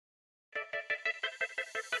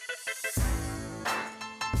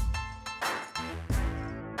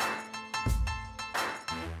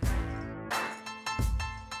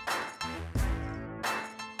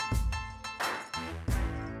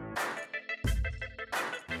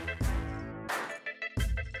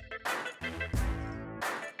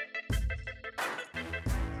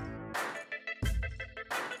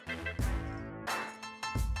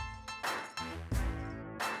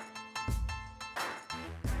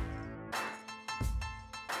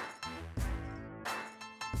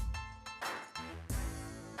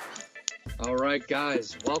All right,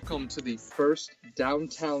 guys, welcome to the first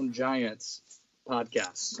Downtown Giants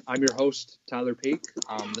podcast. I'm your host, Tyler Peak.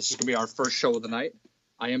 This is going to be our first show of the night.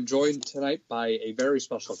 I am joined tonight by a very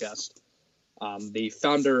special guest, the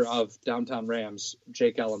founder of Downtown Rams,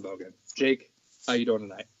 Jake Ellenbogen. Jake, how you doing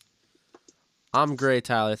tonight? I'm great,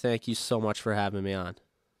 Tyler. Thank you so much for having me on.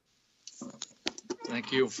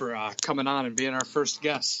 Thank you for coming on and being our first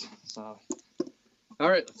guest. So, all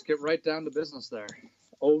right, let's get right down to business there.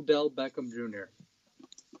 Odell Beckham Jr.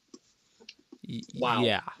 Wow.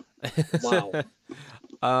 Yeah. Wow.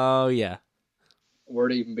 Oh, yeah. Where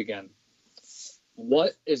to even begin?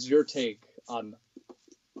 What is your take on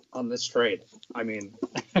this trade? I mean,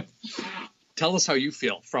 tell us how you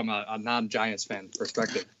feel from a non-Giants fan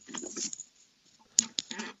perspective.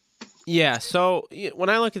 Yeah, so when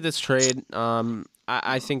I look at this trade,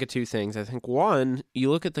 I think of two things. I think, one,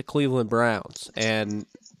 you look at the Cleveland Browns, and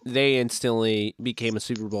they instantly became a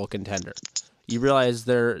Super Bowl contender. You realize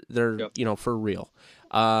they're Yep. For real.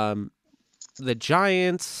 The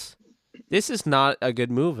Giants, this is not a good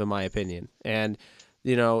move in my opinion. And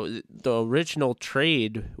the original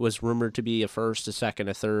trade was rumored to be a first, a second,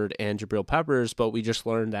 a third, and Jabril Peppers, but we just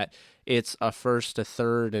learned that it's a first, a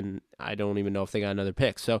third, and I don't even know if they got another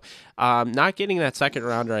pick. So not getting that second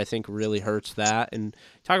rounder, I think, really hurts that. And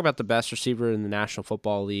talk about the best receiver in the National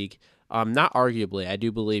Football League. Not arguably. I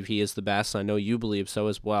do believe he is the best. I know you believe so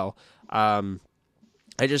as well. I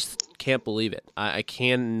just can't believe it. I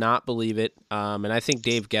cannot believe it. And I think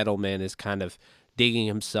Dave Gettleman is kind of digging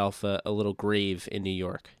himself a little grave in New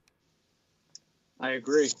York. I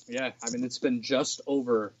agree. Yeah, I mean, it's been just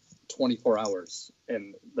over 24 hours,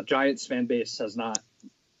 and the Giants fan base has not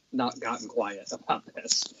gotten quiet about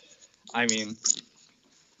this. I mean,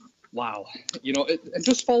 wow. And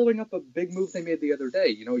just following up a big move they made the other day,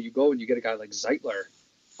 you go and you get a guy like Zeitler.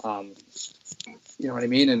 You know what I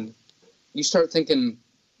mean? And you start thinking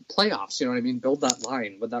playoffs, you know what I mean? Build that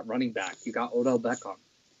line with that running back. You got Odell Beckham.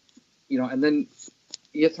 And then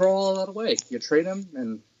you throw all that away. You trade him,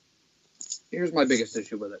 and here's my biggest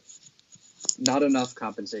issue with it. Not enough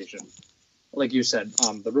compensation. Like you said,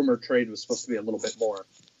 the rumored trade was supposed to be a little bit more.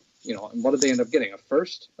 And what did they end up getting? A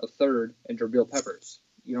first, a third, and Jabril Peppers.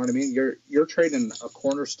 You know what I mean? You're trading a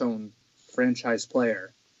cornerstone franchise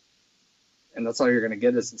player, and that's all you're going to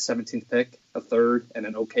get is the 17th pick, a third, and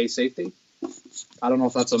an okay safety. I don't know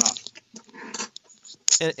if that's enough.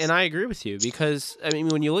 And I agree with you because, I mean,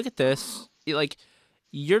 when you look at this,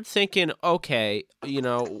 you're thinking, okay,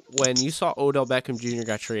 when you saw Odell Beckham Jr.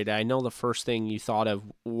 got traded, I know the first thing you thought of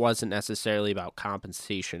wasn't necessarily about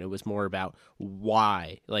compensation. It was more about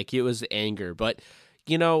why. It was anger. But,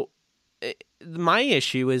 my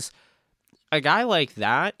issue is a guy like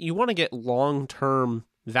that, you want to get long-term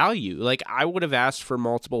value. I would have asked for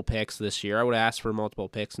multiple picks this year. I would have asked for multiple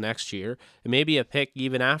picks next year, and maybe a pick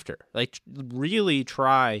even after. Really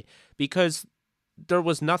try, because there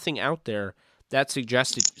was nothing out there that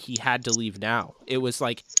suggested he had to leave now. It was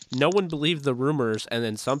no one believed the rumors, and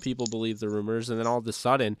then some people believed the rumors, and then all of a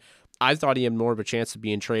sudden, I thought he had more of a chance of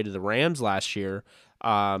being traded to the Rams last year.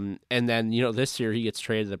 And then, this year he gets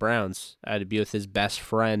traded to the Browns to be with his best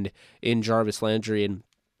friend in Jarvis Landry. And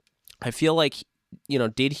I feel like,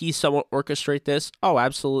 did he somewhat orchestrate this? Oh,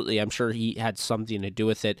 absolutely. I'm sure he had something to do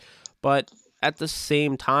with it. But at the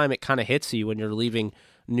same time, it kind of hits you when you're leaving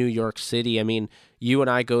New York City. I mean, you and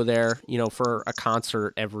I go there, for a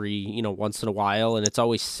concert every, once in a while, and it's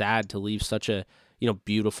always sad to leave such a,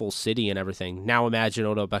 beautiful city and everything. Now imagine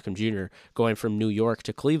Odell Beckham Jr. going from New York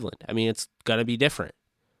to Cleveland. I mean, it's going to be different.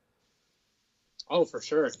 Oh, for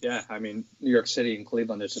sure. Yeah. I mean, New York City and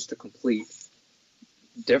Cleveland is just a complete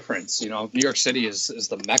difference. New York City is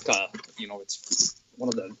the Mecca. It's one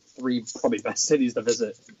of the three probably best cities to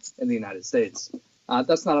visit in the United States.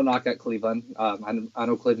 That's not a knock at Cleveland. I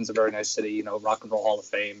know Cleveland's a very nice city, Rock and Roll Hall of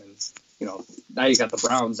Fame. And, now you got the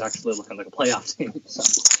Browns actually looking like a playoff team. So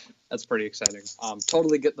that's pretty exciting.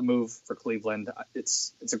 Totally get the move for Cleveland.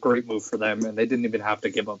 It's a great move for them. And they didn't even have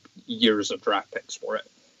to give up years of draft picks for it,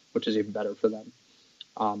 which is even better for them.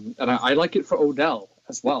 And I like it for Odell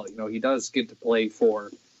as well. He does get to play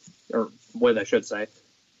for, or Wood, I should say,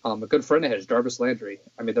 a good friend of his, Jarvis Landry.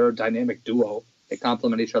 I mean, they're a dynamic duo. They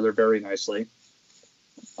complement each other very nicely.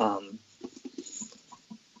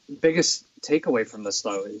 Biggest takeaway from this,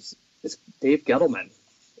 though, is Dave Gettleman.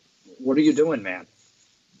 What are you doing, man?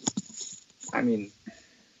 I mean,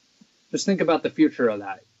 just think about the future of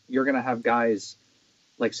that. You're going to have guys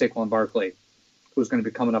like Saquon Barkley, who's going to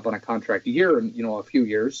be coming up on a contract year in, a few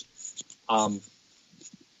years.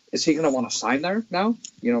 Is he going to want to sign there now?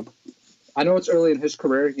 I know it's early in his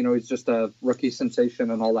career. He's just a rookie sensation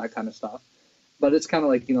and all that kind of stuff. But it's kind of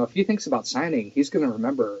like, if he thinks about signing, he's going to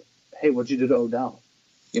remember, hey, what'd you do to Odell?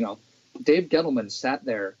 Dave Gettleman sat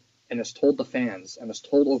there and has told the fans and has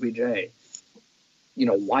told OBJ,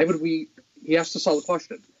 why would we, he asked us all the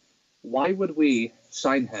question, why would we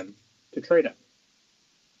sign him to trade him?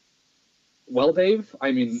 Well, Dave,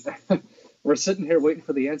 I mean, we're sitting here waiting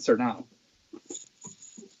for the answer now.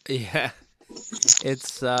 Yeah.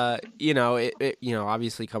 It's,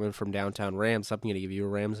 obviously coming from downtown Rams, I'm going to give you a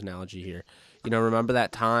Rams analogy here. Remember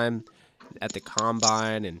that time at the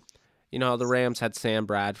Combine and, the Rams had Sam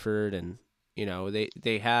Bradford and,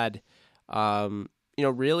 they had,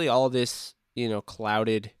 really all this,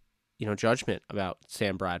 clouded, judgment about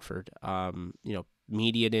Sam Bradford.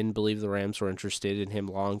 Media didn't believe the Rams were interested in him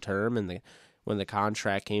long term, and when the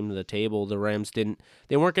contract came to the table, the Rams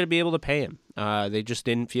they weren't going to be able to pay him. They just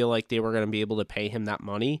didn't feel like they were going to be able to pay him that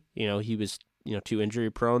money. He was too injury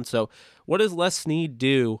prone. So what does Les Snead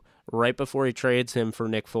do right before he trades him for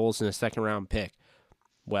Nick Foles in a second round pick?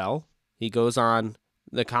 Well, he goes on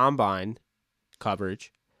the Combine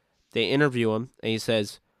coverage. They interview him, and he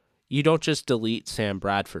says, "You don't just delete Sam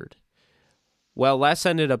Bradford." Well, Les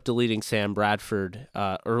ended up deleting Sam Bradford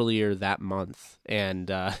earlier that month and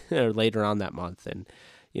or later on that month. And,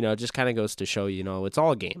 it just kind of goes to show, it's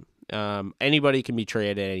all a game. Anybody can be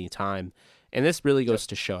traded at any time. And this really goes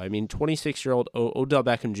to show. I mean, 26-year-old Odell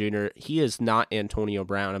Beckham Jr., he is not Antonio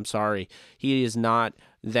Brown. I'm sorry. He is not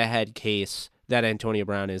the head case that Antonio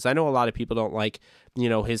Brown is. I know a lot of people don't like,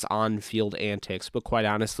 his on-field antics, but quite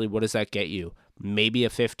honestly, what does that get you? Maybe a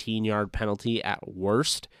 15-yard penalty at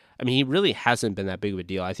worst. I mean, he really hasn't been that big of a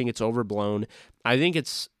deal. I think it's overblown. I think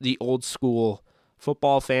it's the old school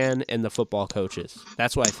football fan and the football coaches.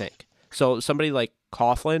 That's what I think. So somebody like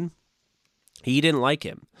Coughlin, he didn't like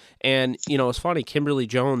him. And, it's funny, Kimberly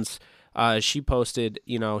Jones, she posted,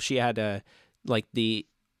 she had the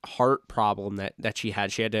heart problem that she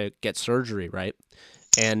had. She had to get surgery, right?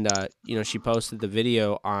 And, she posted the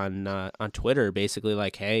video on Twitter, basically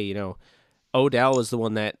like, hey, Odell was the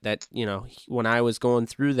one that when I was going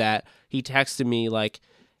through that, he texted me like,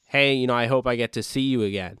 hey, I hope I get to see you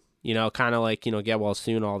again, kind of like, get well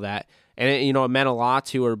soon, all that. And, it meant a lot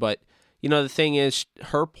to her. But, the thing is,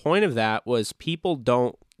 her point of that was people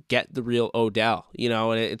don't get the real Odell,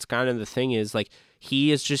 and it's kind of the thing is like,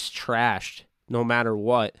 he is just trashed no matter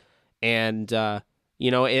what. And,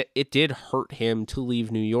 it did hurt him to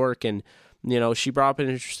leave New York. And, she brought up an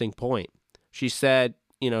interesting point. She said,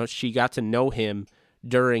 she got to know him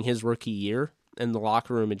during his rookie year in the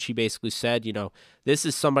locker room, and she basically said, this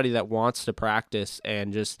is somebody that wants to practice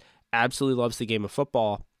and just absolutely loves the game of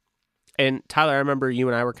football. And Tyler, I remember you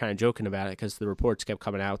and I were kind of joking about it because the reports kept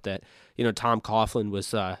coming out that, Tom Coughlin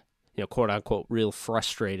was, quote unquote, real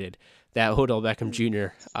frustrated that Odell Beckham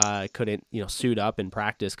Jr. Couldn't, suit up in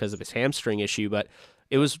practice because of his hamstring issue, but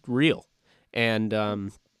it was real. And,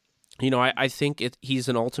 I think he's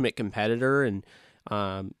an ultimate competitor, and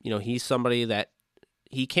he's somebody that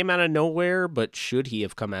he came out of nowhere, but should he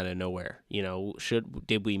have come out of nowhere?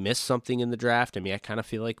 Did we miss something in the draft? I mean, I kind of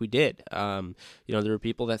feel like we did. There were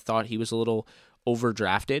people that thought he was a little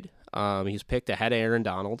overdrafted. He was picked ahead of Aaron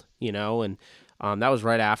Donald, and that was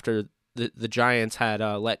right after the Giants had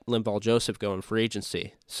let Linval Joseph go in free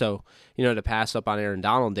agency. So, to pass up on Aaron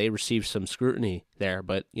Donald, they received some scrutiny there.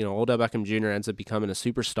 But, Odell Beckham Jr. ends up becoming a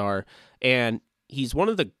superstar, and he's one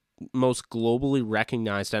of the most globally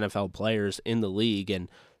recognized NFL players in the league, and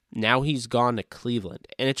now he's gone to Cleveland.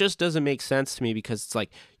 And it just doesn't make sense to me because it's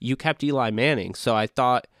like you kept Eli Manning. So I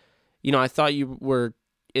thought you were,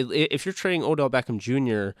 if you're trading Odell Beckham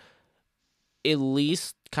Jr., at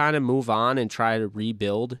least kind of move on and try to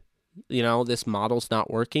rebuild. This model's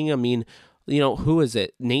not working. I mean, who is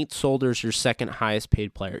it? Nate Solder's your second highest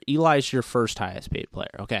paid player. Eli's your first highest paid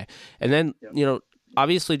player. Okay. And then,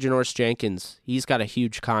 obviously, Janoris Jenkins, he's got a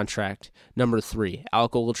huge contract, number 3.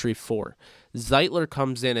 Alec Ogletree, 4. Zeitler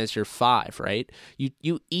comes in as your 5, right?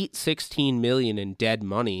 You eat $16 million in dead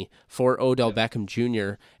money for Odell Beckham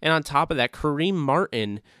Jr., and on top of that, Kareem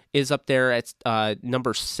Martin is up there at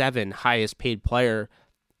number 7 highest paid player,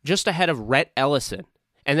 just ahead of Rhett Ellison.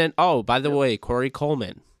 And then, by the way, Corey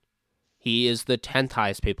Coleman, he is the 10th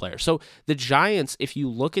highest paid player. So the Giants, if you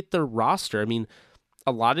look at their roster, I mean,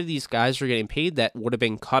 a lot of these guys are getting paid that would have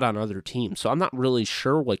been cut on other teams. So I'm not really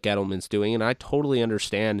sure what Gettleman's doing, and I totally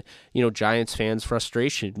understand, Giants fans'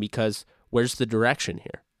 frustration because where's the direction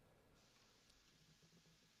here?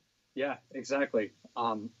 Yeah, exactly.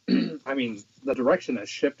 I mean, the direction has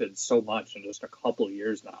shifted so much in just a couple of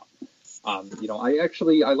years now.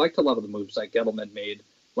 I liked a lot of the moves that Gettleman made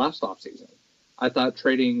last offseason. I thought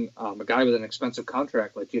trading a guy with an expensive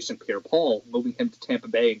contract like Jason Pierre-Paul, moving him to Tampa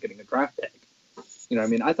Bay and getting a draft pick, You know what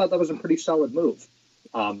I mean? I thought that was a pretty solid move.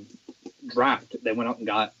 Draft, they went out and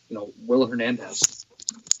got, Will Hernandez,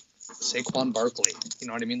 Saquon Barkley. You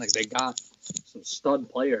know what I mean? Like, they got some stud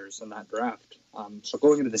players in that draft. So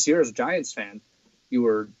going into this year as a Giants fan, you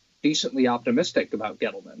were decently optimistic about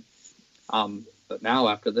Gettleman. But now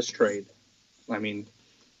after this trade, I mean,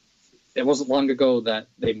 it wasn't long ago that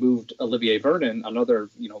they moved Olivier Vernon, another,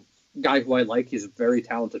 guy who I like. He's a very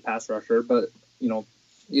talented pass rusher, but,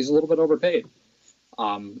 he's a little bit overpaid.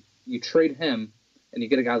 You trade him and you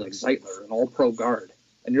get a guy like Zeitler, an all-pro guard,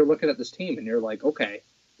 and you're looking at this team and you're like, okay,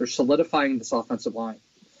 they're solidifying this offensive line.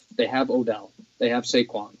 They have Odell. They have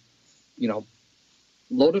Saquon.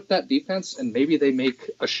 Load up that defense and maybe they make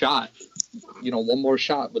a shot, one more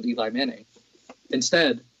shot with Eli Manning.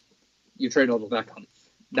 Instead, you trade Odell Beckham.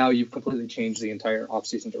 Now you've completely changed the entire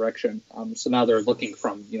offseason direction. So now they're looking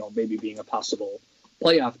from, maybe being a possible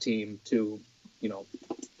playoff team to,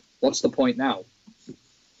 what's the point now?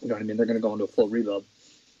 You know what I mean? They're going to go into a full rebuild.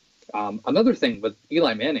 Another thing with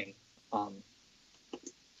Eli Manning,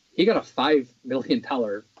 he got a $5 million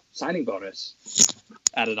signing bonus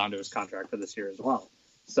added onto his contract for this year as well.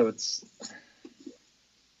 So it's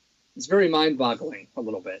very mind-boggling a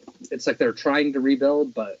little bit. It's like they're trying to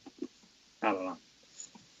rebuild, but I don't know.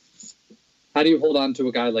 How do you hold on to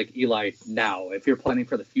a guy like Eli now? If you're planning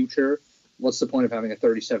for the future, what's the point of having a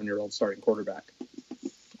 37-year-old starting quarterback?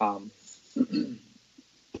 I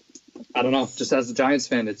don't know. Just as a Giants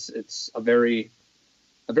fan, it's a very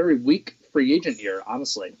weak free agent year,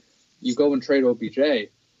 honestly. You go and trade OBJ.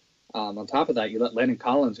 On top of that, you let Landon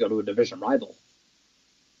Collins go to a division rival.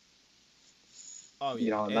 Oh,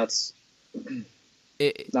 yeah. And that's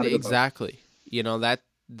not exactly.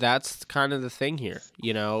 That's kind of the thing here.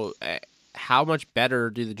 How much better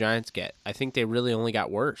do the Giants get? I think they really only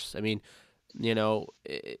got worse. I mean,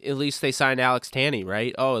 at least they signed Alex Tanney,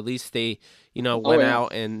 right? Oh, at least they, went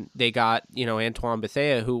out and they got, Antoine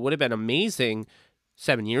Bethea, who would have been amazing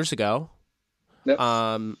 7 years ago. Yep.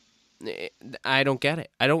 I don't get it.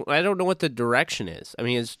 I don't know what the direction is. I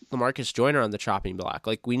mean, is LaMarcus Joyner on the chopping block?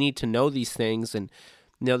 Like, we need to know these things, and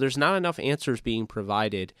there's not enough answers being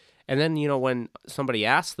provided. And then when somebody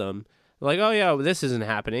asks them, like, oh yeah, well, this isn't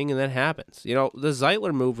happening, and then it happens. The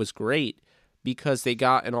Zeitler move was great because they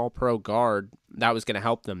got an all-pro guard that was going to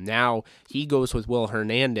help them. Now he goes with Will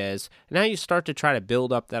Hernandez, and now you start to try to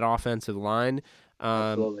build up that offensive line.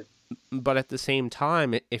 Absolutely. But at the same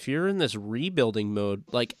time, if you're in this rebuilding mode,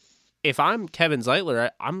 like, if I'm Kevin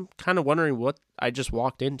Zeitler, I'm kind of wondering what I just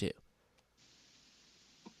walked into.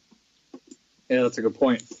 Yeah, that's a good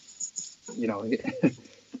point.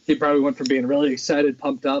 He probably went from being really excited,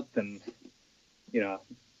 pumped up, and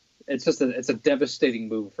it's a devastating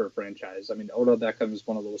move for a franchise. I mean, Odell Beckham is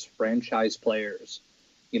one of those franchise players.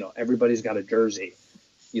 Everybody's got a jersey.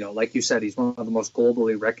 Like you said, he's one of the most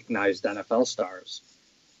globally recognized NFL stars.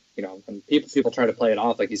 And people try to play it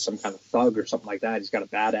off like he's some kind of thug or something like that. He's got a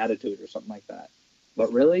bad attitude or something like that.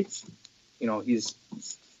 But really, he's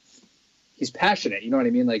passionate. You know what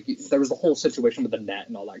I mean? Like, there was the whole situation with the net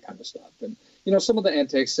and all that kind of stuff. And, some of the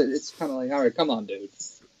antics, it's kind of like, all right, come on, dude.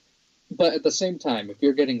 But at the same time, if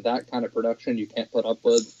you're getting that kind of production, you can't put up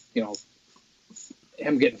with,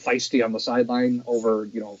 him getting feisty on the sideline over,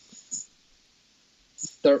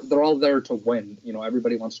 they're all there to win.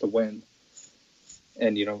 Everybody wants to win.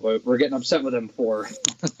 And, we're getting upset with him for,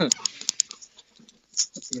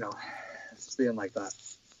 being like that.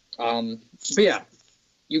 But yeah,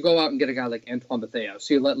 you go out and get a guy like Antoine Bethea.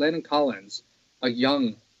 So you let Landon Collins, a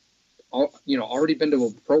young, already been to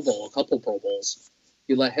a Pro Bowl, a couple Pro Bowls.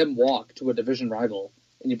 You let him walk to a division rival,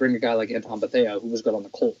 and you bring a guy like Antoine Bethea, who was good on the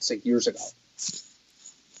Colts 8 years ago.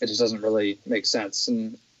 It just doesn't really make sense.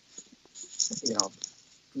 And,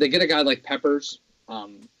 they get a guy like Peppers.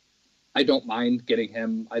 I don't mind getting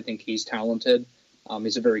him. I think he's talented.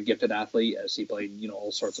 He's a very gifted athlete, as he played,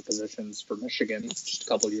 all sorts of positions for Michigan just a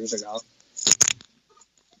couple of years ago.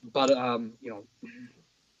 But,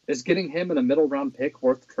 is getting him in a middle-round pick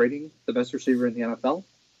worth trading the best receiver in the NFL?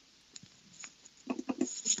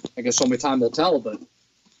 I guess only time will tell, but it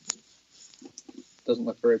doesn't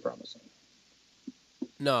look very promising.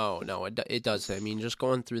 No, it does. I mean, just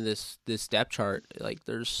going through this depth chart, like,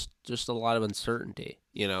 there's just a lot of uncertainty.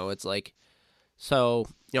 It's like, so,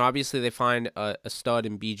 obviously they find a stud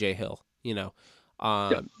in B.J. Hill,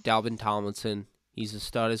 Dalvin Tomlinson, he's a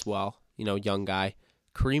stud as well, young guy.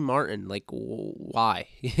 Kareem Martin, like, why?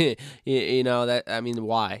 Why?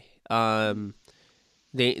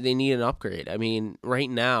 They need an upgrade. I mean, right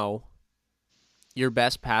now, your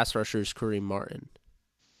best pass rusher is Kareem Martin.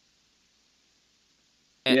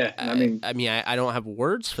 Yeah, I mean, I don't have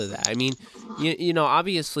words for that. I mean, you know,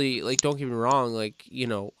 obviously, like, don't get me wrong, like, you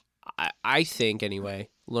know, I think anyway,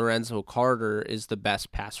 Lorenzo Carter is the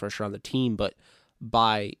best pass rusher on the team, but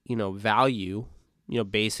by, you know, value, you know,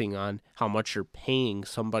 basing on how much you're paying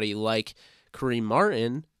somebody like Kareem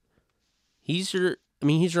Martin, he's your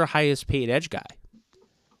highest paid edge guy.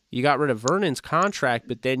 You got rid of Vernon's contract,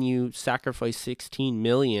 but then you sacrificed $16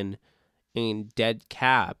 million in dead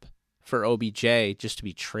cap for OBJ just to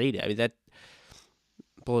be traded. I mean, that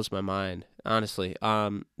blows my mind, honestly.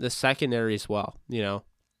 The secondary as well, you know.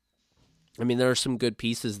 I mean, there are some good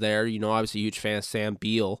pieces there. You know, I was a huge fan of Sam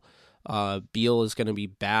Beal. Beal is going to be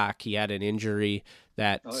back. He had an injury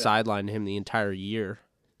that sidelined him the entire year.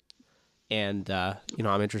 And, you know,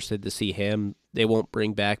 I'm interested to see him. They won't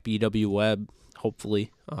bring back B.W. Webb,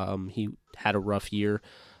 hopefully. He had a rough year,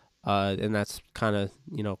 and that's kind of,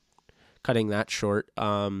 you know, cutting that short.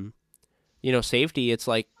 You know, safety, it's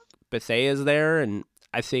like Bethea's there, and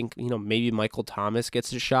I think, you know, maybe Michael Thomas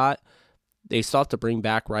gets a shot. They still have to bring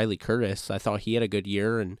back Riley Curtis. I thought he had a good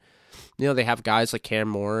year, and, you know, they have guys like Cam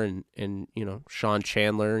Moore and you know, Sean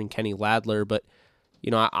Chandler and Kenny Ladler, but, you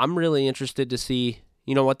know, I'm really interested to see,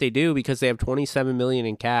 you know, what they do, because they have $27 million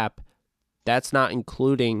in cap. That's not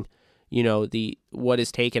including, you know, what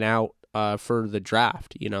is taken out for the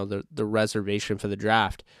draft, you know, the reservation for the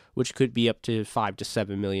draft, which could be up to $5 to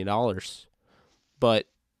 $7 million. But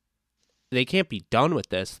they can't be done with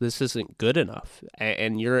this. This isn't good enough.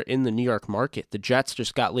 And you're in the New York market. The Jets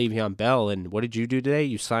just got Le'Veon Bell, and what did you do today?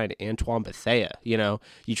 You signed Antoine Bethea. You know,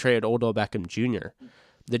 you traded Odell Beckham Jr.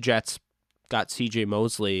 The Jets got C.J.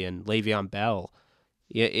 Mosley and Le'Veon Bell.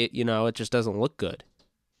 You know, it just doesn't look good.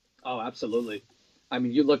 Oh, absolutely. I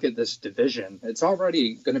mean, you look at this division, it's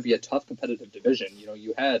already going to be a tough competitive division. You know,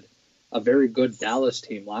 you had a very good Dallas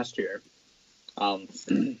team last year.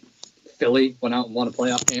 Philly went out and won a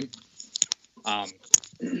playoff game. I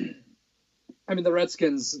mean, the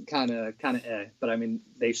Redskins kind of but I mean,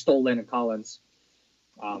 they stole Landon Collins.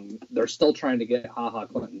 They're still trying to get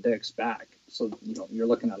Clinton Dix back. So, you know, you're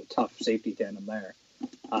looking at a tough safety tandem there.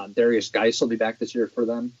 Darius Geis will be back this year for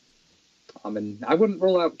them. And I wouldn't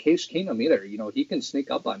rule out Case Keenum either. You know, he can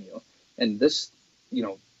sneak up on you. And this, you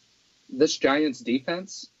know, this Giants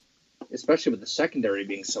defense, especially with the secondary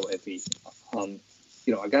being so iffy,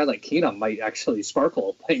 you know, a guy like Keenum might actually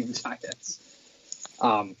sparkle playing the Giants.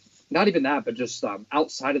 Not even that, but just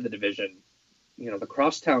outside of the division, you know, the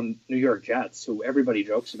crosstown New York Jets, who everybody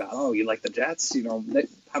jokes about. Oh, you like the Jets? You know, they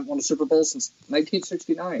haven't won a Super Bowl since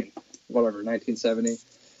 1969, whatever, 1970.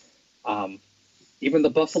 Even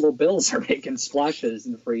the Buffalo Bills are making splashes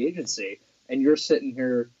in free agency, and you're sitting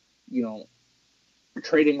here, you know,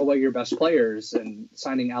 trading away your best players and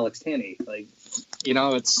signing Alex Tanney. Like, you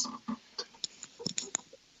know, it's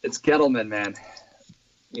Gettleman, man.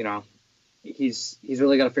 You know, he's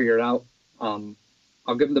really got to figure it out.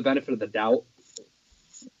 I'll give him the benefit of the doubt.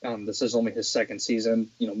 This is only his second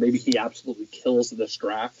season. You know, maybe he absolutely kills this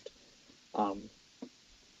draft.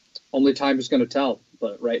 Only time is going to tell.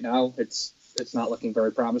 But right now, it's not looking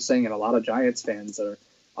very promising, and a lot of Giants fans are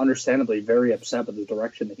understandably very upset with the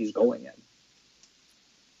direction that he's going in.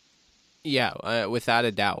 Yeah, without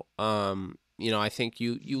a doubt. You know, I think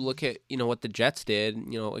you look at, you know, what the Jets did.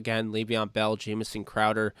 You know, again, Le'Veon Bell, Jamison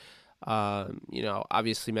Crowder. You know,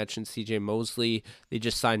 obviously mentioned C.J. Mosley. They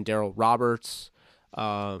just signed Darryl Roberts.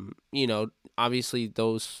 You know, obviously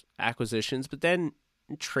those acquisitions, but then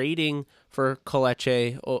trading for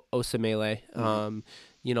Kelechi Osemele.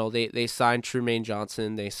 You know, they signed Trumaine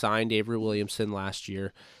Johnson. They signed Avery Williamson last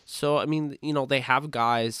year. So, I mean, you know, they have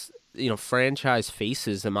guys, you know, franchise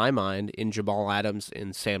faces in my mind in Jamal Adams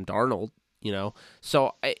and Sam Darnold, you know.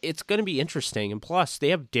 So it's going to be interesting. And plus, they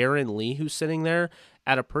have Darren Lee who's sitting there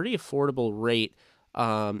at a pretty affordable rate.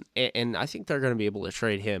 And I think they're going to be able to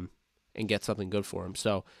trade him and get something good for him.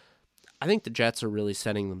 So I think the Jets are really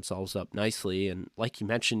setting themselves up nicely. And like you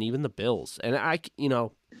mentioned, even the Bills. And you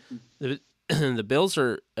know, the Bills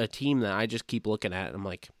are a team that I just keep looking at, and I'm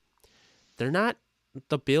like, they're not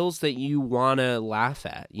the Bills that you want to laugh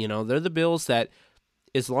at. You know, they're the Bills that,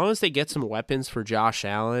 as long as they get some weapons for Josh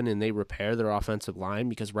Allen and they repair their offensive line,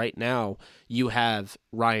 because right now you have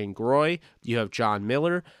Ryan Groy, you have John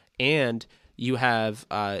Miller, and you have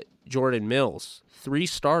Jordan Mills, 3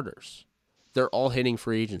 starters. They're all hitting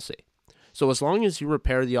free agency. So as long as you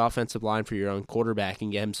repair the offensive line for your own quarterback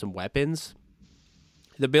and get him some weapons,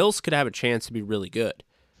 the Bills could have a chance to be really good.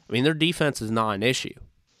 I mean, their defense is not an issue.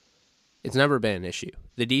 It's never been an issue.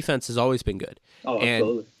 The defense has always been good. Oh, and,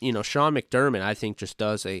 absolutely. You know, Sean McDermott, I think, just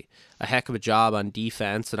does a heck of a job on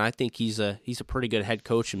defense, and I think he's a pretty good head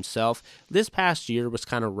coach himself. This past year was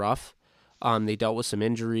kind of rough. They dealt with some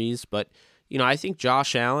injuries, but I think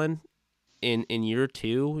Josh Allen in year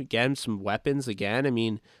 2, get him some weapons again. I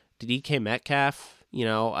mean, DK Metcalf,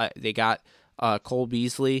 they got Cole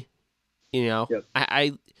Beasley. Yep.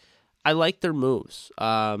 I like their moves.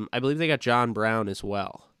 I believe they got John Brown as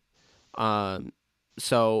well.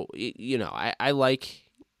 So I like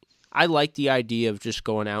the idea of just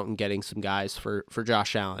going out and getting some guys for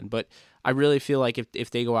Josh Allen, but I really feel like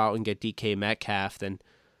if they go out and get DK Metcalf, then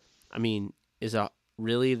I mean, is it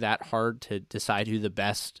really that hard to decide who the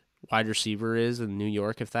best wide receiver is in New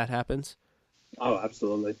York if that happens? Oh,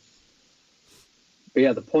 absolutely. But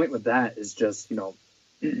yeah, the point with that is just,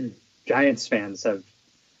 Giants fans have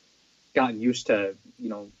gotten used to,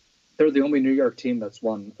 they're the only New York team that's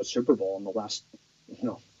won a Super Bowl in the last,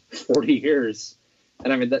 40 years.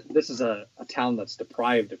 And I mean, this is a town that's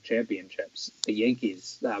deprived of championships. The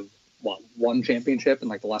Yankees have, one championship in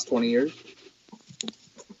like the last 20 years?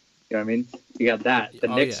 You know what I mean? You got that. The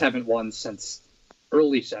Knicks haven't won since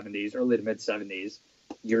early to mid 70s,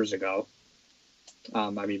 years ago. I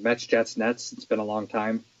mean, Mets, Jets, Nets, it's been a long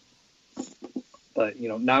time. But,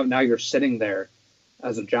 now you're sitting there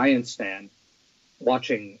as a Giants fan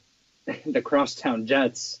watching the crosstown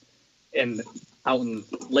Jets out in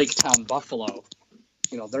Lake Town, Buffalo.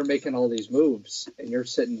 They're making all these moves, and you're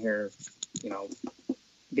sitting here,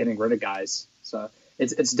 getting rid of guys. So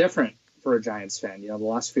it's different for a Giants fan. The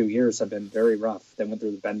last few years have been very rough. They went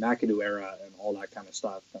through the Ben McAdoo era and all that kind of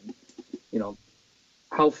stuff. And,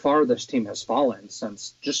 how far this team has fallen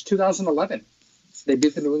since just 2011. They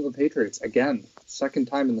beat the New England Patriots again, second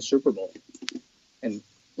time in the Super Bowl. And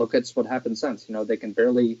look at what happened since.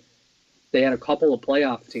 They had a couple of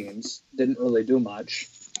playoff teams, didn't really do much.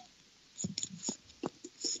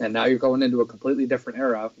 And now you're going into a completely different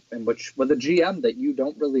era with a GM that you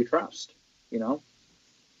don't really trust,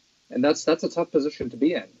 And that's a tough position to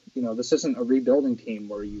be in. This isn't a rebuilding team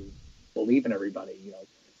where you believe in everybody.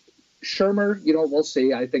 Shermer, we'll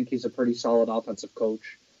see. I think he's a pretty solid offensive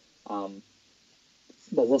coach. But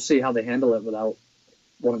we'll see how they handle it without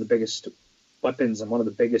one of the biggest weapons and one of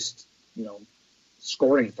the biggest,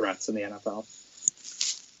 scoring threats in the NFL.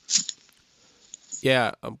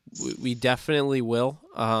 Yeah, we definitely will.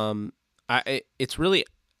 It's really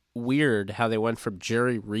weird how they went from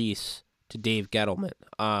Jerry Reese to Dave Gettleman.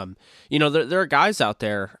 There are guys out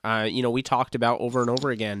there, we talked about over and over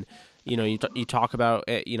again. You talk about,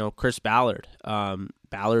 Chris Ballard.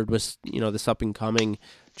 Ballard was, this up-and-coming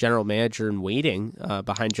general manager in waiting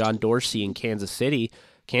behind John Dorsey in Kansas City.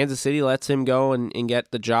 Kansas City lets him go and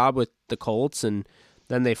get the job with the Colts, and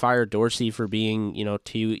then they fired Dorsey for being,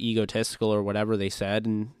 too egotistical or whatever they said,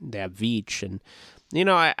 and they have Veach. And,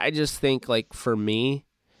 I just think, like, for me,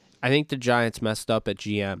 I think the Giants messed up at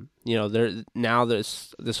GM.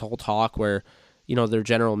 There's this whole talk where, their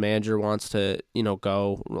general manager wants to,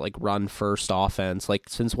 go, like, run first offense. Like,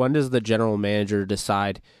 since when does the general manager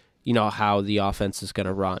decide, how the offense is going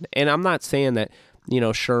to run? And I'm not saying that,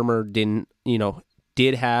 Shermer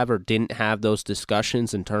did have or didn't have those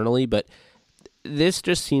discussions internally, but this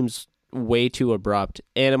just seems way too abrupt.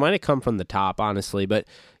 And it might have come from the top, honestly. But,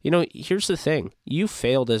 here's the thing. You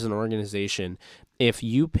failed as an organization if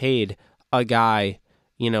you paid a guy,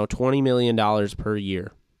 $20 million per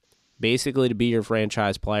year, basically to be your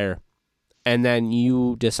franchise player, and then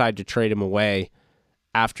you decide to trade him away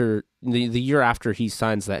after the year after he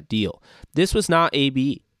signs that deal. This was not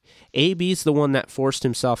AB. AB's the one that forced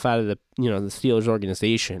himself out of the Steelers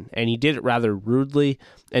organization, and he did it rather rudely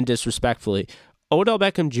and disrespectfully. Odell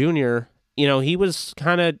Beckham Jr., he was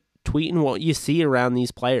kind of tweeting what you see around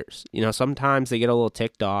these players. Sometimes they get a little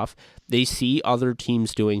ticked off. They see other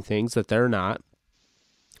teams doing things that they're not,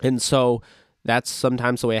 and so that's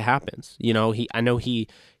sometimes the way it happens. I know he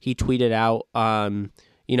tweeted out,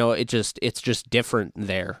 it's just different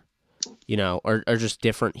there, or just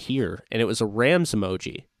different here. And it was a Rams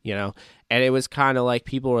emoji, and it was kind of like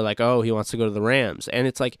people were like, oh, he wants to go to the Rams. And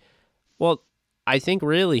it's like, well, I think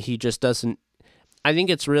really he just doesn't, I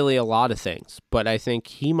think it's really a lot of things, but I think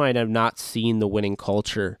he might have not seen the winning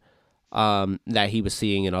culture that he was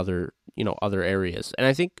seeing in other areas. And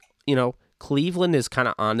I think, Cleveland is kind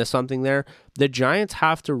of onto something there. The Giants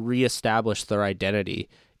have to reestablish their identity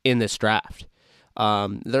in this draft.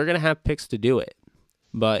 They're going to have picks to do it.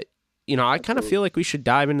 But, I kind of feel like we should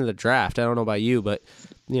dive into the draft. I don't know about you, but,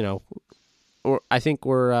 I think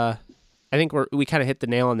we kind of hit the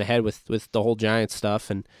nail on the head with the whole Giants stuff.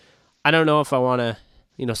 And I don't know if I want to,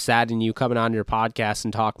 sadden you coming on your podcast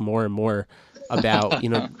and talk more and more about,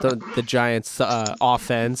 the Giants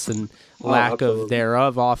offense and lack of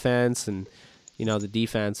thereof offense and, the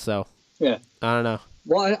defense. So, yeah, I don't know.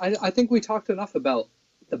 Well, I think we talked enough about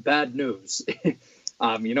the bad news.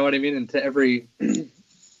 You know what I mean? And to every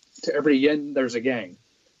yin, there's a gang.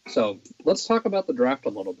 So let's talk about the draft a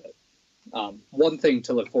little bit. One thing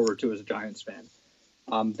to look forward to as a Giants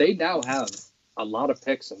fan, they now have a lot of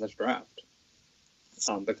picks in this draft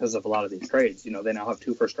because of a lot of these trades. You know, they now have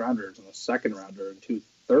 2 first-rounders and a second-rounder and 2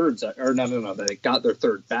 thirds. Or no, they got their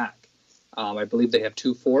third back. I believe they have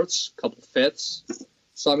 2 fourths, a couple fifths.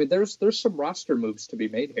 So, I mean, there's some roster moves to be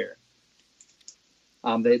made here.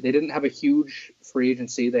 They didn't have a huge free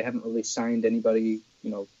agency. They haven't really signed anybody,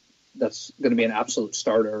 you know, that's going to be an absolute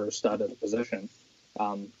starter or stud at the position.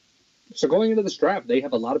 So going into this draft, they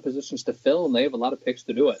have a lot of positions to fill, and they have a lot of picks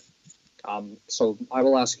to do it. So I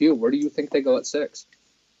will ask you, where do you think they go at 6?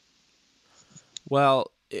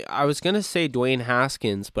 Well, I was going to say Dwayne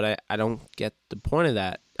Haskins, but I don't get the point of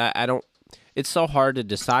that. I don't. It's so hard to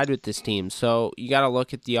decide with this team. So you got to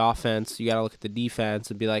look at the offense, you got to look at the defense,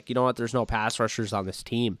 and be like, you know what? There's no pass rushers on this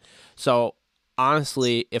team. So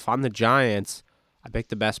honestly, if I'm the Giants, I pick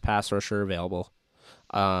the best pass rusher available.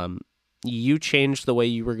 You changed the way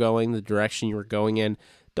you were going, the direction you were going in.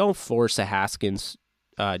 Don't force a Haskins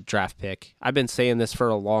draft pick. I've been saying this for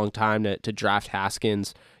a long time to draft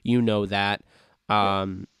Haskins. You know that.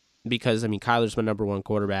 Because, I mean, Kyler's my number 1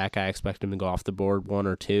 quarterback. I expect him to go off the board 1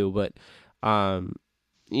 or 2, but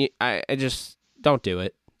I just don't do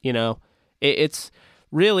it. You know, it's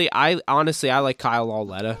really, I like Kyle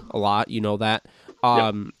Lauletta a lot. You know that.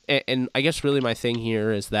 And I guess really my thing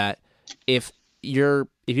here is that if you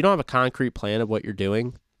don't have a concrete plan of what you're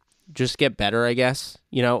doing, just get better, I guess.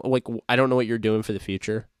 You know, like, I don't know what you're doing for the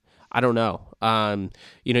future. I don't know.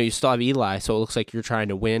 You know, you still have Eli, so it looks like you're trying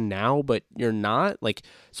to win now, but you're not. Like,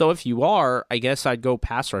 so if you are, I guess I'd go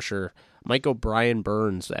pass rusher. I might go Brian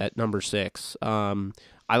Burns at number 6.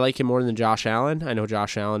 I like him more than Josh Allen. I know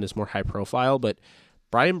Josh Allen is more high profile, but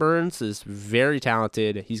Brian Burns is very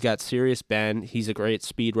talented. He's got serious bend. He's a great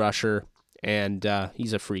speed rusher, and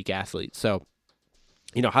he's a freak athlete. So,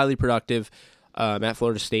 you know, highly productive at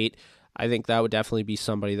Florida State. I think that would definitely be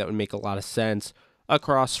somebody that would make a lot of sense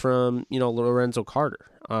across from, you know, Lorenzo Carter.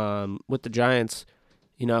 With the Giants,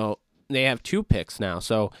 you know, they have 2 picks now,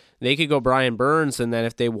 so they could go Brian Burns, and then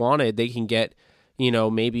if they wanted, they can get, you know,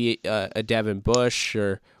 maybe a Devin Bush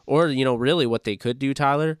or you know, really what they could do,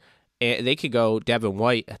 Tyler, they could go Devin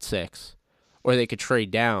White at 6, or they could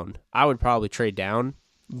trade down. I would probably trade down,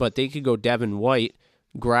 but they could go Devin White,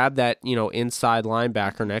 grab that, you know, inside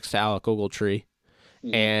linebacker next to Alec Ogletree,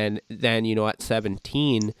 and then, you know, at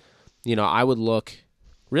 17, you know, I would look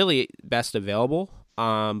really best available,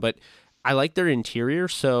 but I like their interior,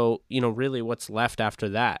 so, you know, really what's left after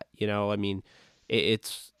that? You know, I mean,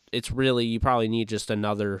 it's really, you probably need just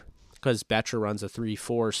another, because Betcher runs a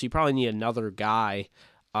 3-4, so you probably need another guy.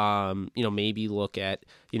 You know, maybe look at,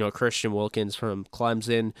 you know, Christian Wilkins from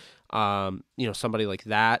Clemson, you know, somebody like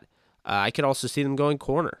that. I could also see them going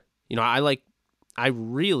corner. You know, I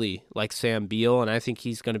really like Sam Beal, and I think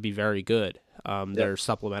he's going to be very good. Their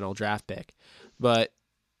supplemental draft pick,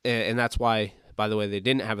 and that's why, by the way, they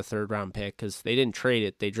didn't have a 3rd-round pick, because they didn't trade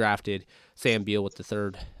it. They drafted Sam Beal with the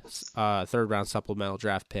third round supplemental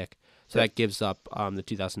draft pick, so that gives up the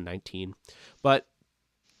 2019. But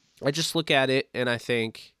I just look at it and I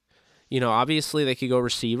think, you know, obviously they could go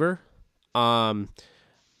receiver.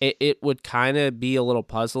 It would kind of be a little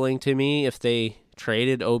puzzling to me if they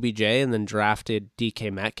traded OBJ and then drafted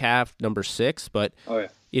DK Metcalf number 6, but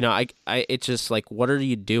you know, it's just like, what are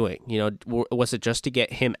you doing? You know, was it just to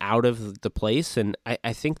get him out of the place? And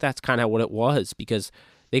I think that's kind of what it was, because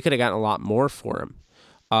they could have gotten a lot more for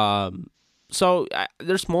him. So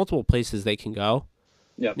there's multiple places they can go.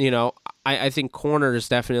 Yep. You know, I think corner is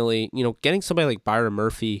definitely, you know, getting somebody like Byron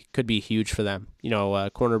Murphy could be huge for them. You know,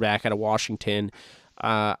 a cornerback out of Washington.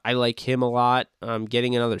 I like him a lot.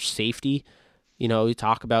 Getting another safety. You know, we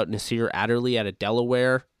talk about Nasir Adderley out of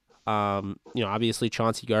Delaware. You know, obviously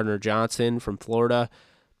Chauncey Gardner-Johnson from Florida.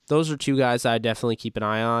 Those are 2 guys I definitely keep an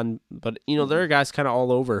eye on. But, you know, there are guys kind of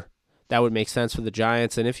all over that would make sense for the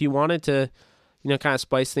Giants. And if you wanted to, you know, kind of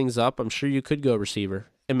spice things up, I'm sure you could go receiver.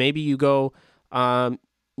 And maybe you go,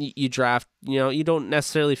 you draft, you know, you don't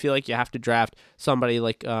necessarily feel like you have to draft somebody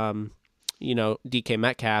like, you know, DK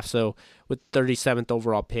Metcalf. So with 37th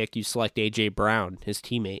overall pick, you select A.J. Brown, his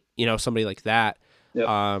teammate, you know, somebody like that. Yep.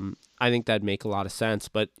 I think that'd make a lot of sense.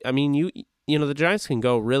 But, I mean, you know, the Giants can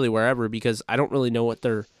go really wherever, because I don't really know what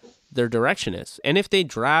their direction is. And if they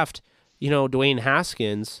draft, you know, Dwayne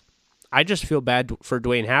Haskins, I just feel bad for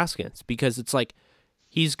Dwayne Haskins, because it's like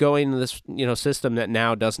he's going to this, you know, system that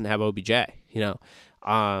now doesn't have OBJ, you know.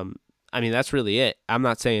 I mean, that's really it. I'm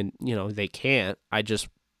not saying, you know, they can't. I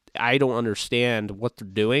don't understand what they're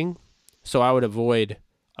doing. So I would avoid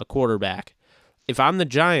a quarterback. If I'm the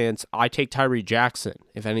Giants, I take Tyree Jackson,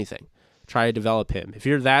 if anything. Try to develop him. If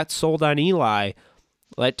you're that sold on Eli,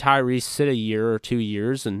 let Tyree sit a year or 2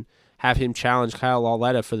 years and have him challenge Kyle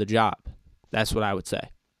Lauletta for the job. That's what I would say.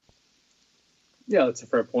 Yeah, that's a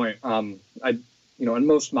fair point. In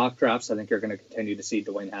most mock drafts, I think you're going to continue to see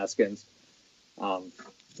Dwayne Haskins.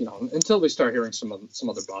 Until we start hearing some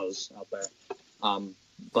other buzz out there.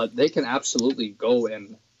 But they can absolutely go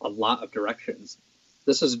in a lot of directions.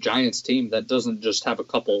 This is a Giants team that doesn't just have a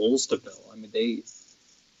couple holes to fill. I mean,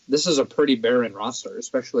 this is a pretty barren roster,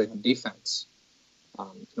 especially on defense.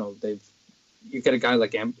 You get a guy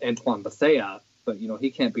like Antoine Bethea, but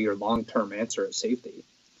he can't be your long-term answer at safety.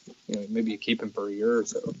 Maybe you keep him for a year or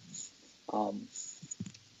so.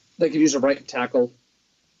 They could use a right tackle.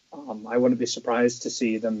 I wouldn't be surprised to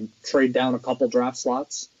see them trade down a couple draft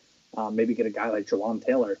slots. Maybe get a guy like Jawan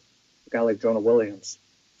Taylor, a guy like Jonah Williams.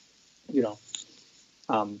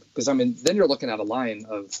 Because then you're looking at a line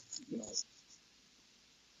of,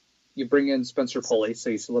 you bring in Spencer Pulley, so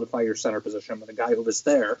you solidify your center position with a guy who was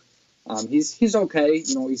there. He's okay.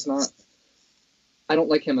 He's not. I don't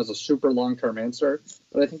like him as a super long-term answer,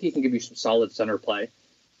 but I think he can give you some solid center play.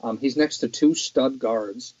 He's next to 2 stud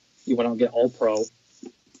guards. You went out and get All-Pro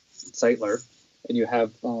Zeitler, and you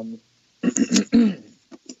have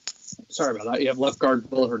sorry about that. You have left guard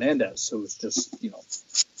Will Hernandez, who's just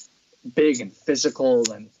big and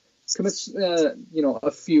physical and commits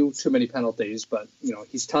a few too many penalties, but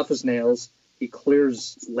he's tough as nails. He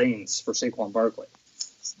clears lanes for Saquon Barkley,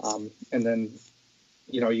 and then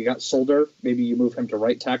you got Solder. Maybe you move him to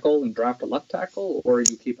right tackle and draft a left tackle, or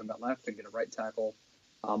you keep him at left and get a right tackle.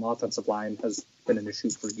 Offensive line has been an issue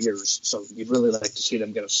for years, so you'd really like to see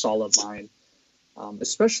them get a solid line,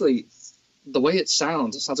 especially the way it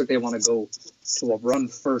sounds like they want to go to a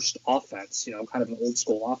run-first offense, kind of an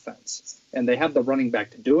old-school offense. And they have the running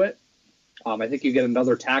back to do it. I think you get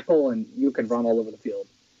another tackle, and you can run all over the field.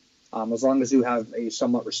 As long as you have a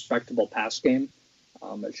somewhat respectable pass game,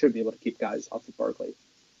 it should be able to keep guys off of Barkley.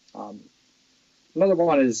 Another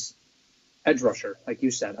one is edge rusher, like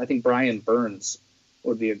you said. I think Brian Burns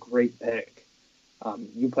would be a great pick.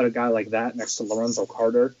 You put a guy like that next to Lorenzo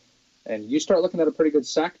Carter, and you start looking at a pretty good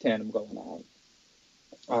sack tandem going on.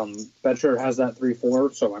 Betcher has that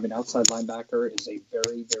 3-4, so outside linebacker is a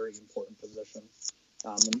very, very important position.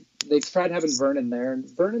 And they tried having Vernon there, and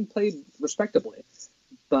Vernon played respectably.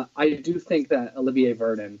 But I do think that Olivier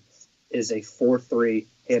Vernon is a 4-3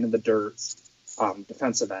 hand in the dirt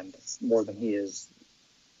defensive end more than he is,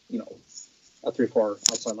 a 3-4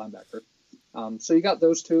 outside linebacker. So you got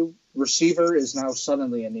those two. Receiver is now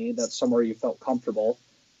suddenly a need. That's somewhere you felt comfortable.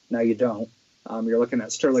 Now you don't. You're looking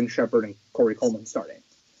at Sterling Shepard and Corey Coleman starting.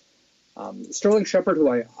 Sterling Shepard, who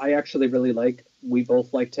I actually really like. We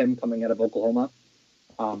both liked him coming out of Oklahoma.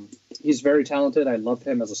 He's very talented. I love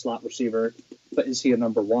him as a slot receiver. But is he a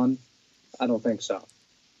number 1? I don't think so.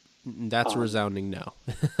 That's a resounding no.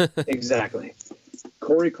 Exactly.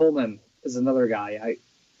 Corey Coleman is another guy.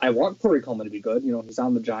 I want Corey Coleman to be good. He's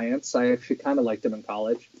on the Giants. I actually kind of liked him in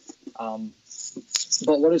college.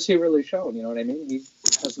 But what has he really shown? You know what I mean? He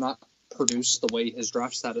has not produced the way his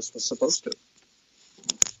draft status was supposed to.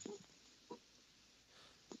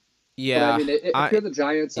 Yeah. But, if you're the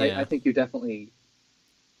Giants, yeah. I think you definitely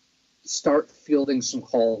start fielding some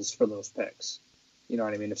calls for those picks. You know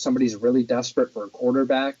what I mean? If somebody's really desperate for a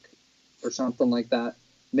quarterback or something like that,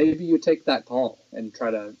 maybe you take that call and try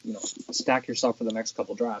to, stack yourself for the next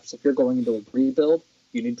couple drafts. If you're going into a rebuild,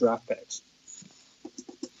 you need draft picks.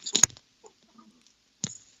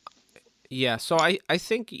 Yeah, so I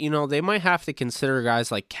think, they might have to consider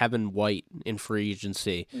guys like Kevin White in free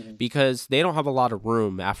agency because they don't have a lot of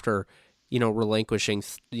room after, relinquishing,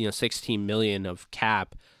 $16 million of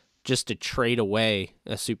cap just to trade away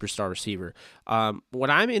a superstar receiver. What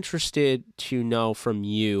I'm interested to know from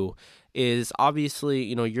you is obviously,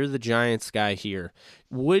 you're the Giants guy here.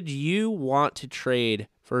 Would you want to trade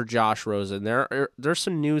for Josh Rosen? There's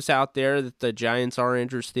some news out there that the Giants are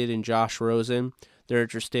interested in Josh Rosen. They're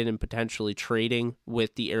interested in potentially trading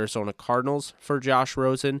with the Arizona Cardinals for Josh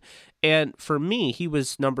Rosen. And for me, he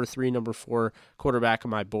was number 3, number 4 quarterback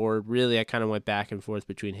on my board. Really, I kind of went back and forth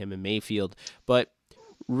between him and Mayfield. But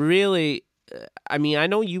really, I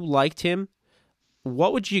know you liked him.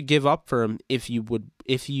 What would you give up for him if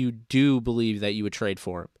you do believe that you would trade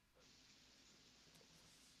for him?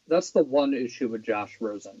 That's the one issue with Josh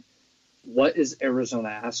Rosen. What is Arizona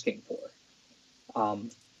asking for?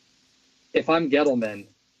 If I'm Gettleman,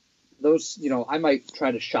 those, I might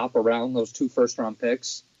try to shop around those 2 first-round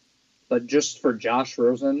picks, but just for Josh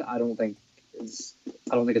Rosen, I don't think it's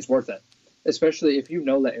worth it. Especially if you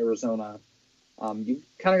know that Arizona you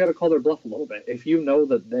kind of got to call their bluff a little bit. If you know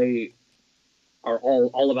that they are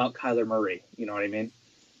all about Kyler Murray, you know what I mean?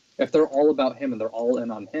 If they're all about him and they're all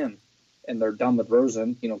in on him, and they're done with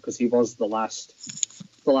Rosen, you know, because he was the last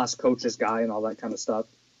coach's guy and all that kind of stuff.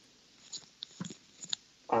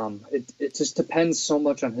 It just depends so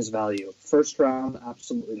much on his value. First round,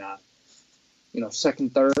 absolutely not. You know,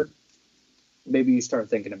 second, third, maybe you start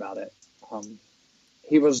thinking about it.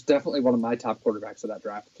 He was definitely one of my top quarterbacks of that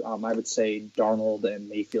draft. I would say Darnold and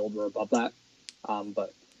Mayfield were above that.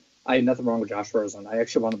 But I had nothing wrong with Josh Rosen. I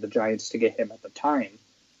actually wanted the Giants to get him at the time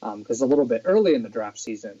because a little bit early in the draft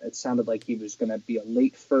season, it sounded like he was going to be a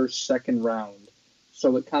late first, second round.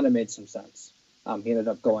 So it kind of made some sense. He ended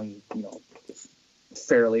up going, you know,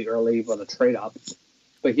 fairly early with a trade up.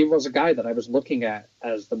 But he was a guy that I was looking at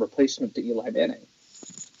as the replacement to Eli Manning,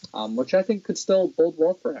 which I think could still bode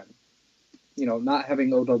well for him. You know, not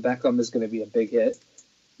having Odell Beckham is going to be a big hit,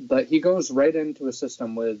 but he goes right into a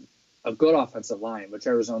system with a good offensive line, which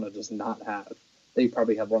Arizona does not have. They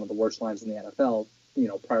probably have one of the worst lines in the NFL, you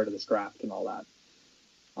know, prior to this draft and all that.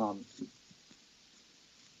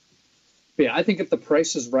 But yeah, I think if the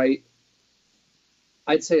price is right,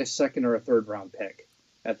 I'd say a second or a third round pick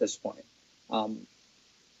at this point.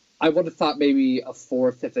 I would have thought maybe a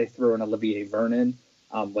fourth if they threw in Olivier Vernon.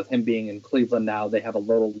 With him being in Cleveland now, they have a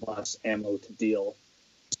little less ammo to deal.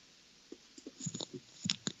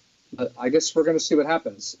 But I guess we're going to see what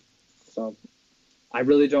happens. So I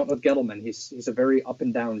really don't know Gettleman. He's a very up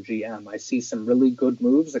and down GM. I see some really good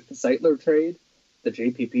moves like the Zeitler trade, the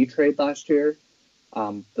JPP trade last year.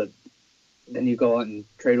 But then you go out and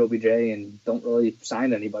trade OBJ and don't really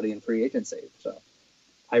sign anybody in free agency. So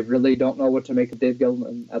I really don't know what to make of Dave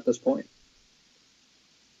Gettleman at this point.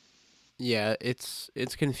 Yeah, it's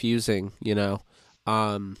confusing, you know.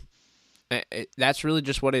 That's really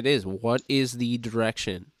just what it is. What is the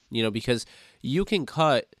direction? You know, because you can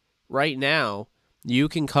cut right now. You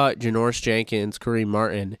can cut Janoris Jenkins, Kareem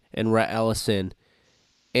Martin, and Rhett Ellison,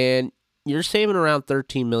 and you're saving around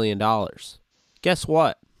 $13 million. Guess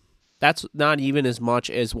what? That's not even as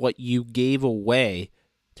much as what you gave away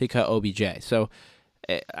to cut OBJ. So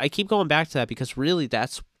I keep going back to that because really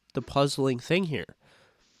that's the puzzling thing here.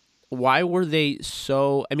 Why were they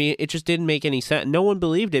so... I mean, it just didn't make any sense. No one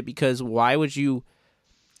believed it because why would you...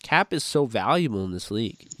 Cap is so valuable in this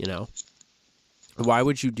league, you know? Why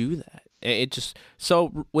would you do that? It just...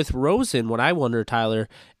 So, with Rosen, what I wonder, Tyler,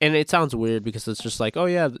 and it sounds weird because it's just like, oh,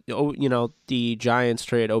 yeah, you know, the Giants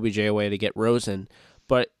trade OBJ away to get Rosen.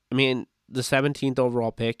 But, I mean, the 17th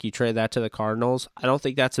overall pick, you trade that to the Cardinals. I don't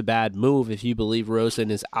think that's a bad move if you believe Rosen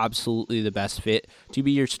is absolutely the best fit to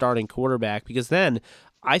be your starting quarterback because then...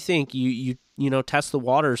 I think you test the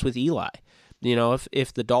waters with Eli. You know,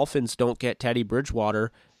 if the Dolphins don't get Teddy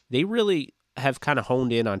Bridgewater, they really have kind of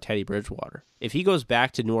honed in on Teddy Bridgewater. If he goes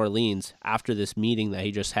back to New Orleans after this meeting that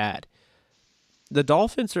he just had, the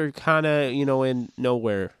Dolphins are kind of, you know, in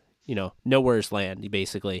nowhere's land,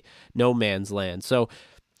 basically. No man's land. So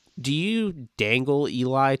do you dangle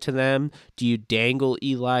Eli to them? Do you dangle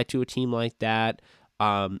Eli to a team like that?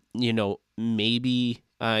 You know, maybe...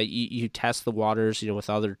 You test the waters, you know, with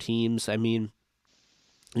other teams. I mean,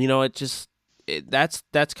 you know, that's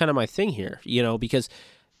kind of my thing here, you know, because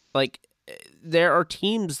like there are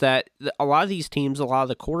teams that a lot of these teams, a lot of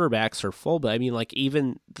the quarterbacks are full, but I mean, like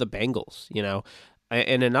even the Bengals, you know.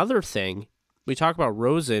 And another thing, we talk about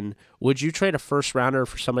Rosen. Would you trade a first rounder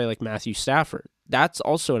for somebody like Matthew Stafford? That's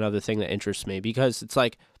also another thing that interests me because it's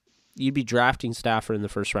like you'd be drafting Stafford in the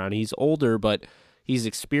first round. He's older, but he's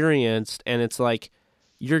experienced, and it's like.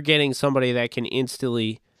 You're getting somebody that can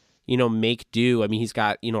instantly, you know, make do. I mean, he's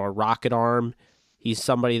got, you know, a rocket arm. He's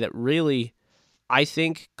somebody that really, I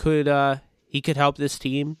think, could help this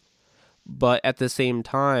team. But at the same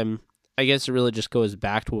time, I guess it really just goes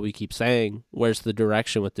back to what we keep saying. Where's the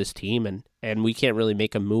direction with this team? And we can't really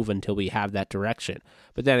make a move until we have that direction.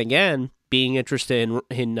 But then again, being interested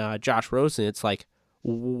in Josh Rosen, it's like,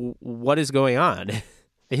 what is going on?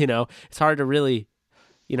 You know, it's hard to really...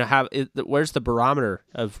 You know, where's the barometer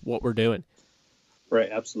of what we're doing? Right,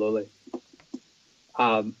 absolutely.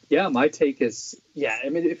 Yeah, my take is, I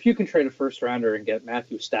mean, if you can trade a first rounder and get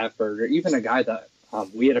Matthew Stafford, or even a guy that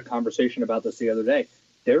we had a conversation about this the other day,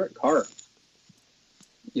 Derek Carr.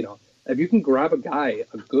 You know, if you can grab a guy,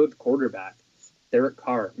 a good quarterback, Derek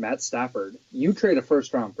Carr, Matt Stafford, you trade a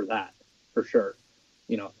first round for that, for sure.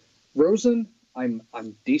 You know, Rosen, I'm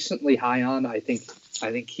decently high on. I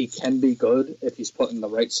think he can be good if he's put in the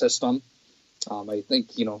right system. I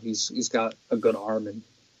think, you know, he's got a good arm and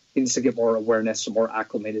he needs to get more awareness and more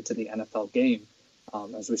acclimated to the NFL game.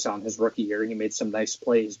 As we saw in his rookie year, he made some nice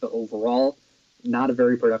plays, but overall, not a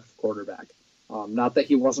very productive quarterback. Not that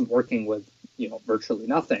he wasn't working with, virtually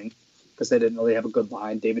nothing, because they didn't really have a good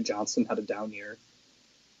line. David Johnson had a down year.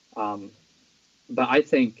 But I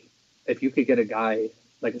think if you could get a guy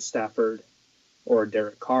like a Stafford or a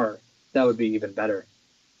Derek Carr, that would be even better.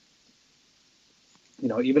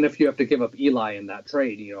 Even if you have to give up Eli in that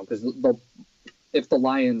trade, because if the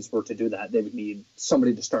Lions were to do that, they would need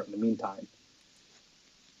somebody to start in the meantime.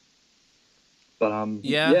 But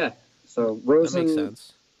yeah. So Rosen, that makes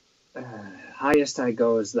sense. Highest I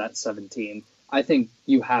go is that 17. I think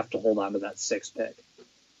you have to hold on to that 6 pick.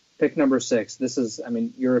 Pick number 6.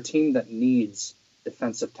 You're a team that needs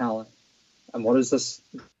defensive talent. And what does this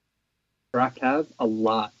draft have? A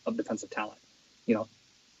lot of defensive talent.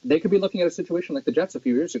 They could be looking at a situation like the Jets a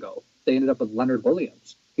few years ago. They ended up with Leonard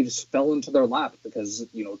Williams. He just fell into their lap because,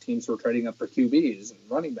 teams were trading up for QBs and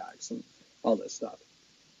running backs and all this stuff.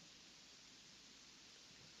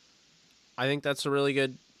 I think that's a really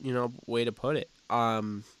good, way to put it.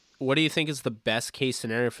 What do you think is the best case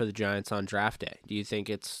scenario for the Giants on draft day? Do you think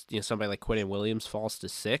it's somebody like Quinnen Williams falls to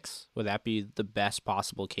 6? Would that be the best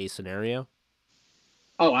possible case scenario?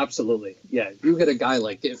 Oh, absolutely. Yeah, you get a guy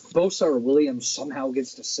like, if Bosa or Williams somehow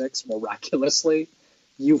gets to 6 miraculously,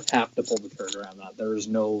 you have to pull the trigger on that. There is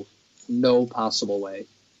no possible way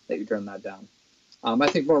that you turn that down. I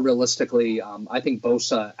think more realistically, I think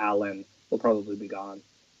Bosa, Allen will probably be gone.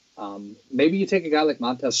 Maybe you take a guy like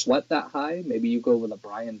Montez Sweat that high. Maybe you go with a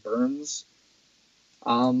Brian Burns.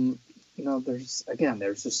 There's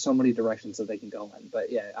just so many directions that they can go in.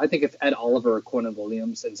 But yeah, I think if Ed Oliver or Quinnen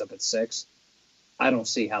Williams ends up at 6, I don't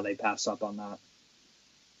see how they pass up on that.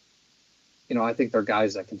 I think they're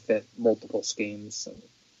guys that can fit multiple schemes and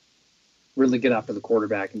really get after the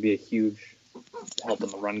quarterback and be a huge help in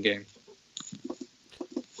the run game.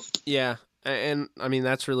 Yeah, and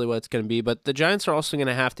that's really what it's going to be. But the Giants are also going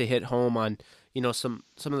to have to hit home on some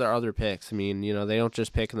of their other picks. They don't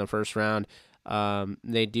just pick in the first round.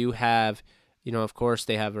 They do have, of course,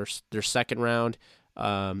 they have their second round,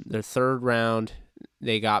 their third round.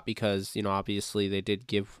 They got because obviously they did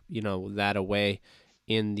give that away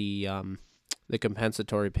in the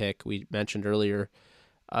compensatory pick we mentioned earlier,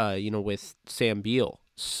 with Sam Beal.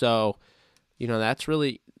 So that's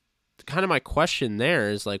really kind of my question there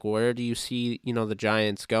is like, where do you see the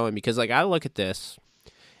Giants going? Because I look at this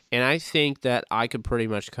and I think that I could pretty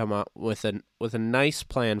much come up with a nice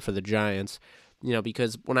plan for the Giants,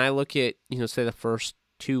 because when I look at say the first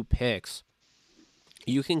 2 picks,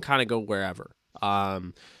 you can kind of go wherever.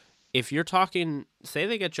 If you're talking, say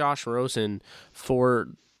they get Josh Rosen for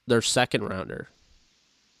their second rounder,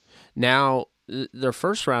 now their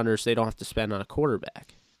first rounders they don't have to spend on a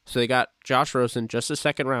quarterback. So they got Josh Rosen, just a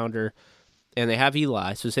second rounder, and they have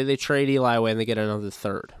Eli. So say they trade Eli away and they get another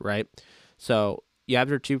third, right? So you have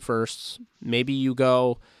your 2 firsts. Maybe you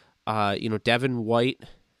go, Devin White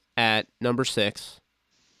at number 6,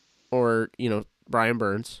 or Brian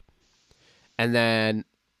Burns, and then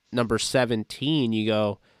number 17, you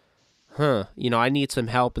go, I need some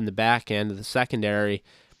help in the back end of the secondary,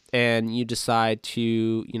 and you decide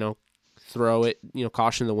to, throw it,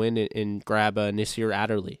 caution the wind and grab a Nasir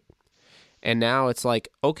Adderley. And now it's like,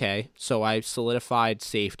 okay, so I solidified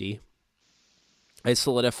safety. I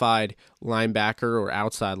solidified linebacker or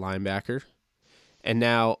outside linebacker. And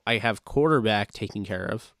now I have quarterback taken care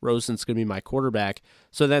of. Rosen's going to be my quarterback.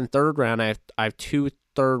 So then third round, I have 2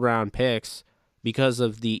 third-round picks because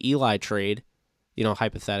of the Eli trade,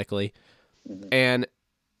 hypothetically. Mm-hmm. And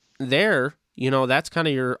there, that's kind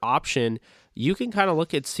of your option. You can kind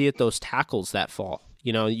of see at those tackles that fall.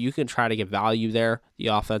 You can try to get value there, the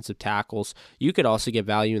offensive tackles. You could also get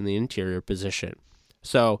value in the interior position.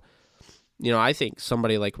 So, I think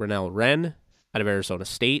somebody like Renell Wren out of Arizona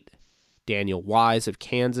State, Daniel Wise of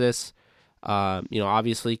Kansas,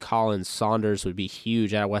 obviously Colin Saunders would be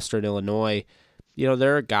huge out of Western Illinois.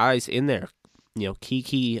 There are guys in there.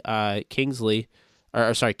 Kingsley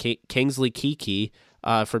Kiki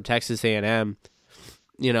from Texas A&M,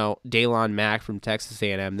 Daylon Mack from Texas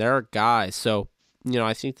A&M. There are guys. So,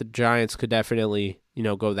 I think the Giants could definitely,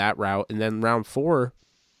 go that route. And then round 4,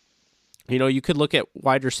 you could look at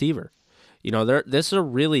wide receiver. This is a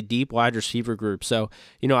really deep wide receiver group. So,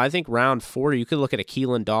 I think round 4, you could look at a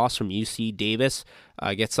Keelan Doss from UC Davis,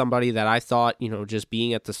 get somebody that I thought, just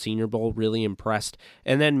being at the Senior Bowl really impressed,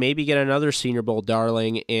 and then maybe get another Senior Bowl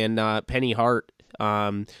darling in Penny Hart.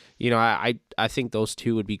 I think those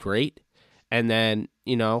 2 would be great. And then,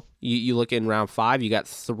 you look in round 5, you got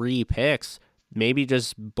 3 picks. Maybe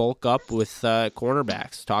just bulk up with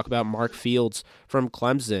cornerbacks. Talk about Mark Fields from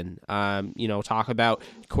Clemson. Talk about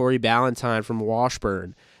Corey Ballantyne from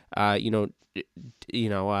Washburn.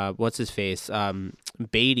 What's his face?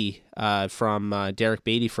 Beatty from Derek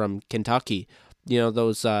Beatty from Kentucky.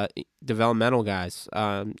 Those developmental guys.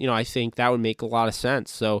 I think that would make a lot of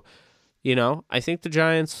sense. So, I think the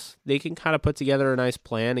Giants, they can kind of put together a nice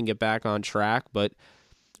plan and get back on track. But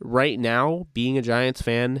right now, being a Giants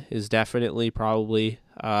fan is definitely probably,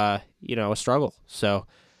 a struggle. So,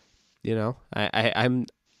 I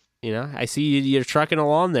see you're trucking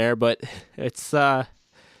along there, but it's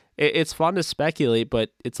fun to speculate,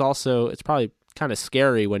 but it's probably kind of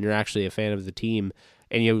scary when you're actually a fan of the team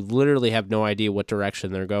and you literally have no idea what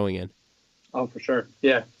direction they're going in. Oh, for sure.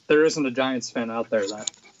 Yeah. There isn't a Giants fan out there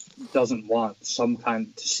that doesn't want to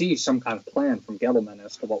see some kind of plan from Gettleman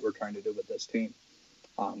as to what we're trying to do with this team.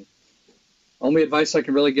 Only advice I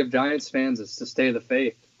can really give Giants fans is to stay the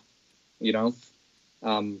faith,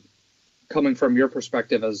 coming from your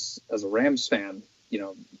perspective as a Rams fan,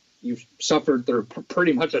 you've suffered through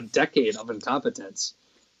pretty much a decade of incompetence.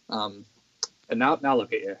 And now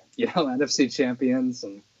look at you, NFC champions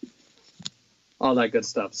and all that good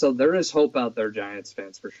stuff. So there is hope out there, Giants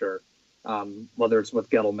fans, for sure, whether it's with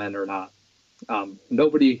Gettleman or not.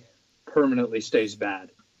 Nobody permanently stays bad.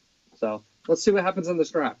 So let's see what happens in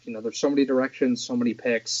this draft. There's so many directions, so many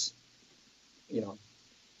picks.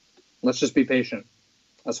 Let's just be patient.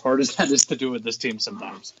 As hard as that is to do with this team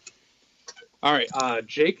sometimes. All right,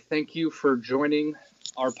 Jake, thank you for joining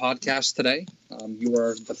our podcast today. You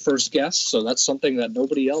are the first guest, so that's something that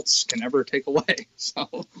nobody else can ever take away. So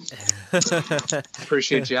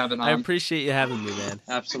appreciate you having on. I appreciate you having me, man.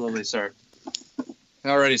 Absolutely, sir.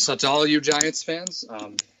 All righty, so to all you Giants fans,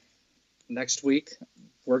 next week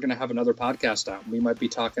we're going to have another podcast out. We might be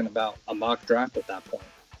talking about a mock draft at that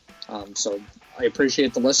point. So I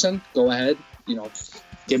appreciate the listen. Go ahead,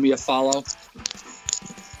 give me a follow.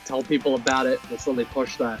 Tell people about it. Let's really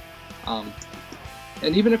push that.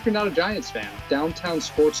 And even if you're not a Giants fan, Downtown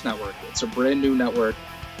Sports Network, it's a brand new network.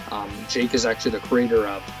 Jake is actually the creator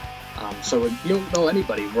of. So if you don't know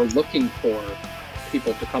anybody, we're looking for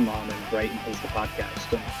people to come on and write and host the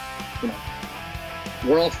podcast. And,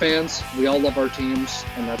 we're all fans. We all love our teams.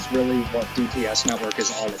 And that's really what DTS Network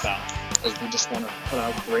is all about. Is we just want to put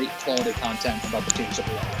out great quality content about the teams that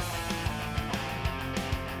we love.